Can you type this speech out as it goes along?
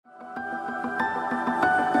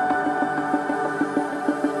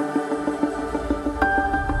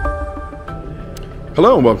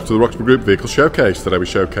Hello and welcome to the Roxburghe Group Vehicle Showcase. Today we're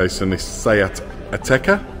showcasing this Seat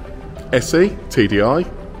ATECA SE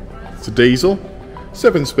TDI. It's a diesel,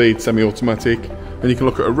 7-speed semi-automatic, and you can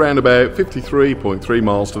look at around about 53.3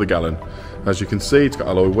 miles to the gallon. As you can see, it's got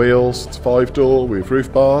alloy wheels, it's 5-door with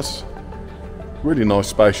roof bars. Really nice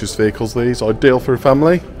spacious vehicles these, ideal for a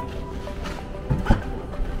family.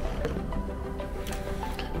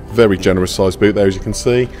 Very generous sized boot there, as you can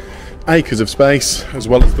see. Acres of space, as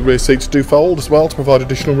well as the rear seats do fold as well to provide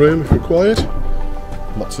additional room if required.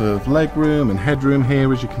 Lots of leg room and headroom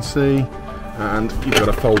here, as you can see, and you've got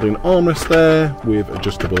a folding armrest there with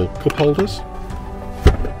adjustable cup holders.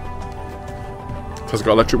 It has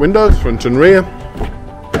got electric windows front and rear.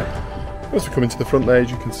 As we come into the front there, as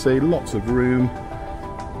you can see, lots of room,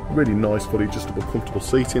 really nice fully adjustable comfortable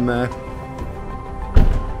seating there.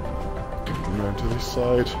 Coming around to this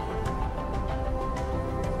side.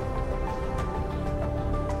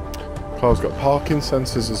 Car's got parking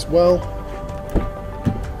sensors as well.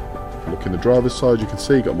 Look in the driver's side, you can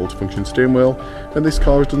see you've got a multifunction steering wheel, and this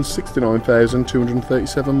car has done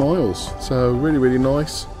 69,237 miles, so really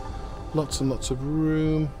nice. Lots and lots of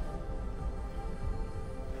room.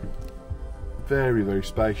 Very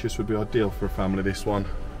spacious, would be ideal for a family, this one.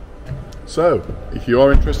 So if you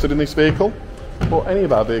are interested in this vehicle or any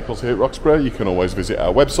of our vehicles here at Roxburghe, you can always visit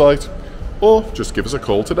our website or just give us a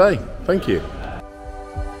call today. Thank you.